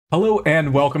Hello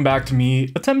and welcome back to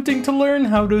me attempting to learn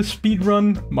how to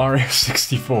speedrun Mario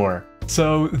 64.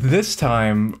 So this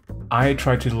time I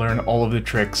tried to learn all of the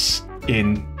tricks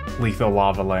in Lethal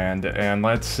Lava Land, and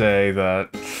let's say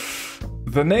that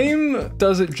the name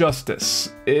does it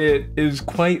justice. It is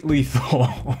quite lethal.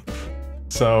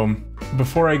 So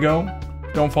before I go,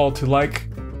 don't forget to like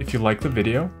if you like the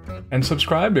video, and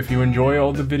subscribe if you enjoy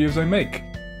all the videos I make.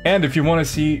 And if you want to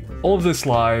see all of this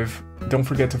live, don't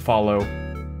forget to follow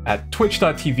at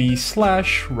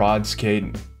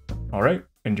twitch.tv/rodskaden. Alright,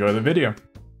 enjoy the video.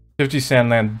 50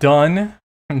 Sandland done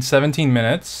in 17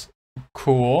 minutes.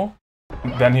 Cool.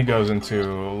 Then he goes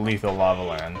into Lethal Lava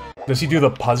Land. Does he do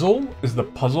the puzzle? Is the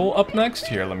puzzle up next?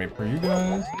 Here, let me for you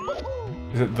guys.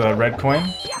 Is it the red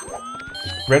coin?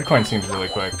 Red coin seems really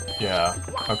quick. Yeah,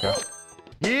 okay.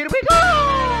 Here we go!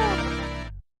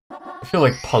 I feel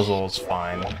like puzzle is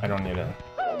fine. I don't need it.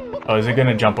 Oh, is it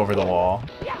gonna jump over the wall?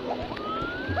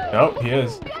 Oh, he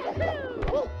is.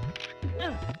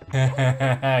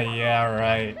 Yeah,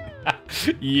 right.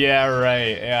 Yeah,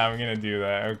 right. Yeah, I'm gonna do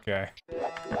that. Okay.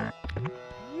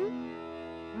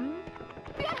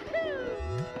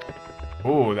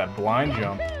 Ooh, that blind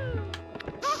jump.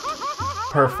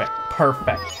 Perfect.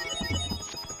 Perfect.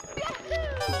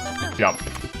 Jump.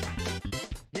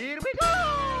 Here we go!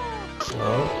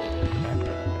 Slow.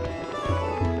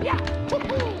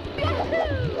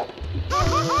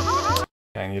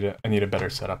 Okay, I need a better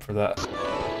setup for that.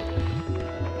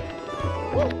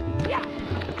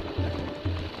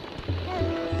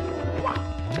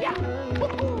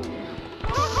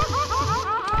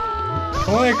 If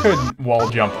only I could wall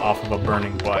jump off of a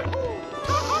burning butt.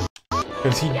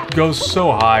 Because he goes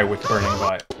so high with burning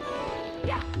butt.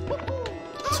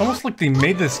 It's almost like they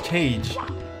made this cage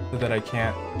so that I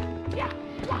can't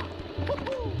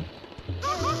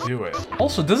do it.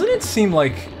 Also, doesn't it seem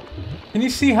like... Can you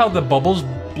see how the bubbles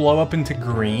blow up into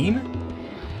green?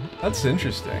 That's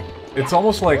interesting. It's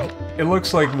almost like... It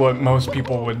looks like what most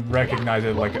people would recognize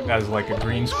it like as like a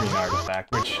green screen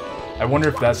artifact, which I wonder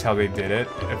if that's how they did it.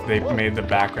 If they made the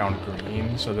background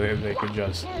green so that they could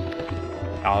just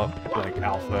alpha it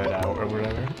out or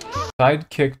whatever.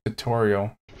 Sidekick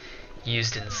tutorial.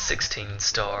 Used in 16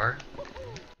 star.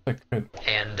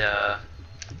 And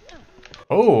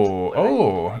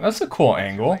Oh, that's a cool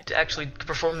angle. to actually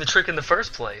perform the trick in the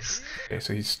first place. Okay,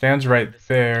 so he stands right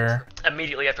there.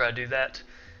 Immediately after I do that,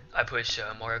 I push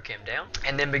Mario Cam down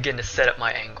and then begin to set up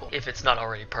my angle if it's not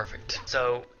already perfect.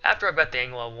 So after I've got the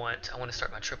angle I want to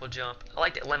start my triple jump. I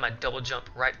like to land my double jump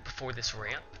right before this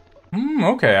ramp.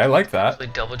 Okay, I like that. Actually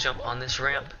double jump on this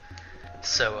ramp.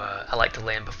 So I like to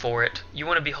land before it. You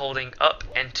want to be holding up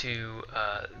and to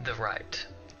the right.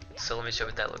 So let me show you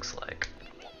what that looks like.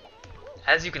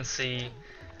 As you can see,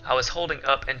 I was holding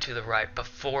up and to the right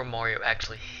before Mario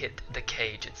actually hit the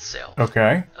cage itself.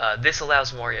 Okay. This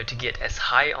allows Mario to get as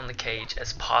high on the cage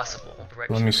as possible.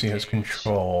 Let me see his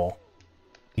control.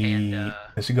 And,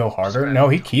 Does he go harder? No,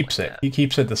 he keeps it. He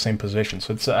keeps it the same position,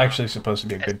 so it's actually supposed to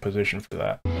be a good position for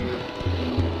that.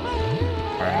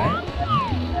 Alright.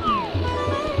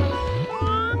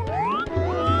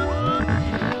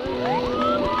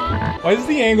 Why is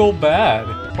the angle bad?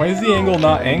 Why is the angle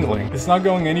not angling? It's not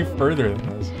going any further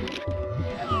than this.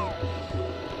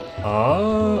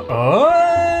 Oh,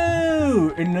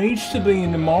 it needs to be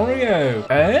in the Mario.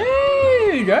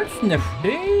 Hey, that's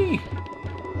nifty.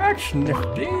 That's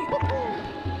nifty.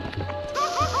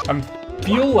 I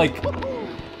feel like...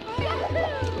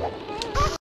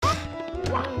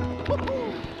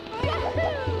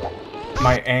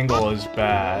 my angle is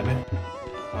bad.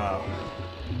 Oh.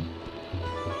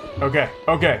 Okay,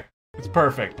 okay. It's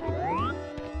perfect.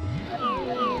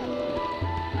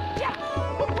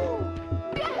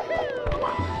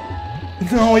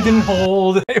 No, I didn't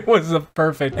hold. It was a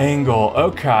perfect angle.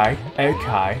 Okay,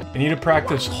 okay. I need to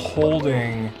practice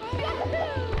holding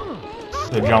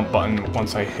the jump button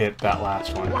once I hit that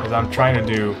last one, because I'm trying to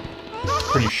do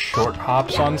pretty short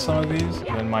hops on some of these,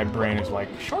 and then my brain is like,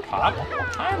 short hop?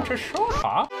 Time to short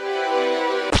hop?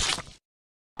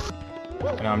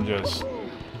 And I'm just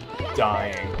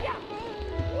dying.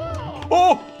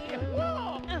 Oh!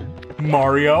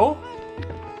 Mario?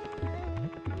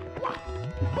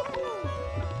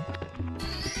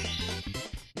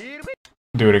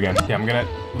 Do it again. Yeah, I'm gonna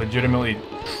legitimately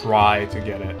try to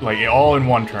get it, like, all in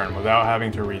one turn without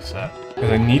having to reset.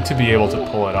 Because I need to be able to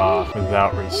pull it off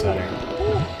without resetting.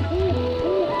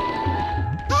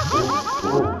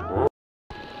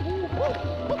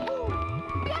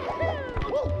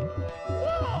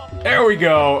 There we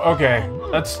go! Okay,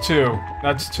 that's two.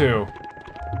 That's two.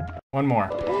 One more.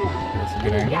 That's a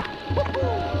good angle.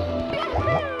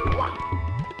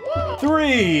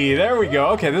 3! There we go.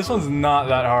 Okay, this one's not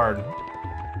that hard.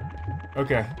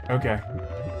 Okay, okay.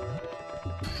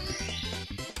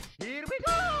 Here we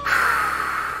go!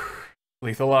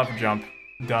 Lethal lava jump.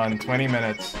 Done. 20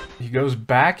 minutes. He goes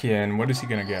back in. What is he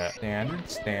gonna get? Standard?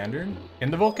 Standard?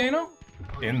 In the volcano?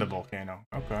 In the volcano.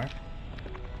 Okay.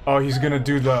 Oh, he's gonna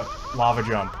do the lava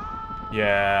jump.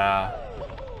 Yeah.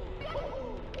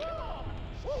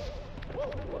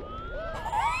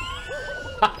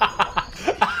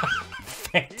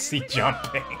 Fancy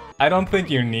jumping. I don't think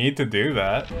you need to do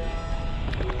that.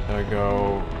 I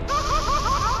go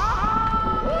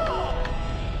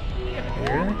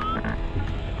here.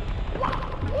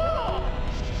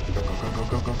 Go,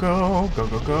 go, go, go, go,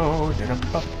 go, go,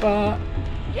 da-da-ba-ba.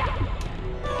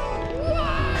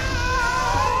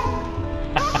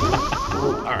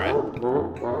 Alright.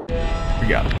 We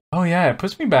got it. Oh yeah, it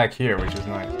puts me back here, which is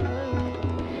nice.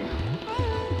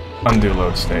 Undo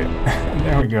load state.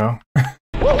 There we go. There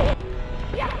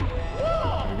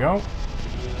we go.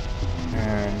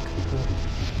 And...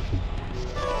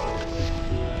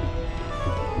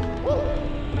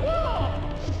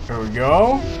 there we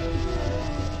go.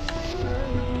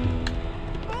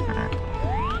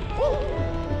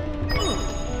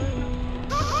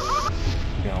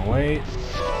 Gonna wait.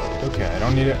 Okay, I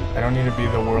don't need it. I don't need to be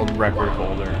the world record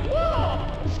holder.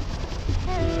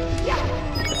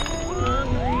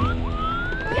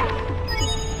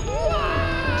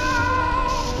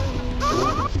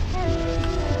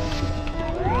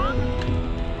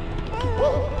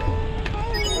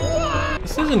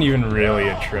 This isn't even really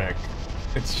a trick.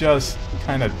 It's just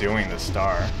kind of doing the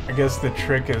star. I guess the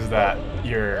trick is that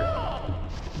you're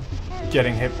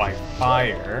getting hit by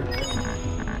fire.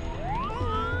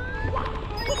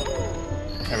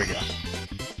 There we go.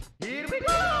 Here we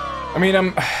go! I mean,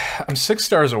 I'm 6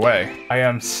 stars away. I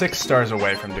am 6 stars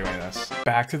away from doing this.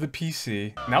 Back to the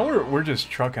PC. Now we're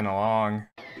just trucking along.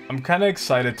 I'm kind of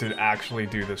excited to actually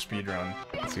do the speedrun.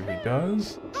 Let's see what he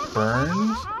does.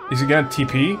 Burns. Is he gonna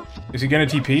TP? Is he gonna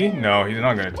TP? No, he's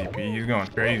not gonna TP. He's going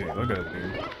crazy. Look at this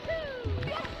dude.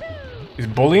 He's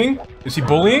bullying? Is he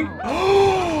bullying?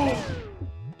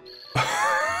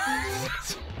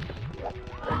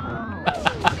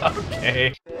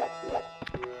 Okay.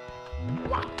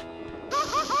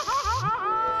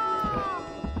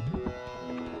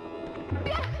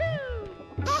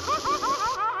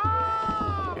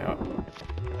 Yep.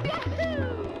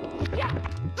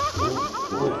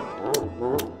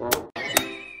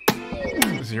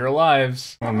 0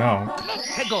 lives. Oh no.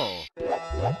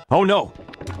 Oh no!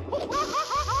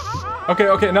 Okay,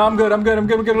 okay, no, I'm good, I'm good, I'm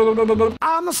good, I'm good.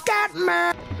 I'm a scat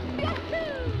man!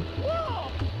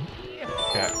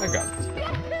 Yeah, I got this.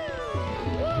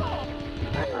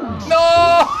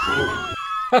 No!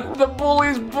 The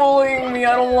bully's bullying me,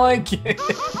 I don't like it.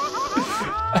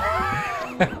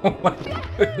 I don't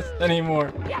like this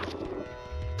anymore.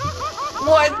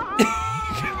 What?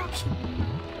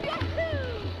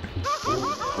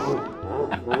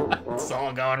 It's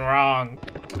all going wrong.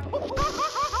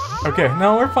 Okay,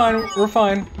 no, we're fine, we're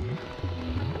fine.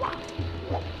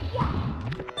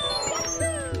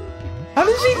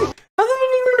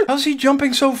 How's he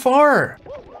jumping so far?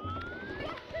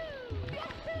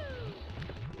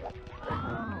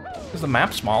 Is the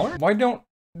map smaller? Why don't...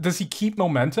 does he keep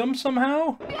momentum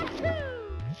somehow?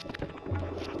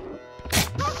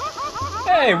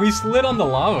 Hey, we slid on the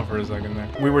lava for a second there.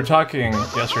 We were talking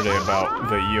yesterday about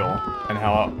the eel and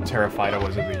how terrified I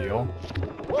was of the eel.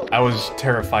 I was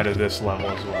terrified of this level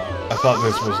as well. I thought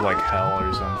this was like hell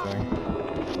or something.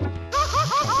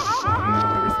 Oh no,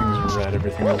 everything's red,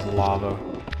 everything is lava.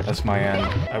 That's my end.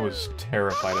 I was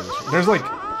terrified of this. There's like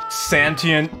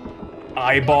sentient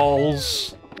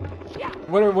eyeballs.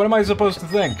 What am I supposed to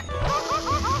think?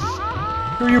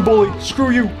 Screw you, bully!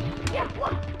 Screw you!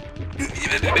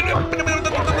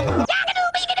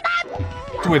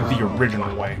 Do it the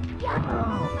original way.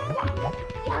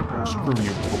 Screw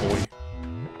you, bully.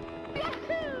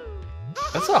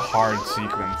 That's a hard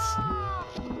sequence.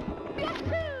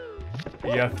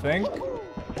 You think?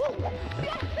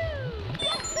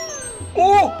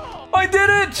 Oh! I did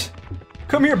it!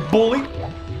 Come here, bully!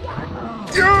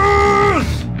 Yes!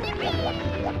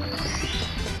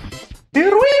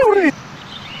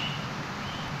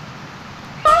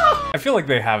 I feel like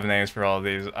they have names for all of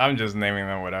these. I'm just naming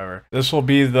them whatever. This will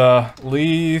be the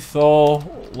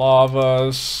lethal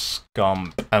lava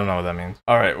scum. I don't know what that means.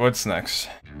 Alright, what's next?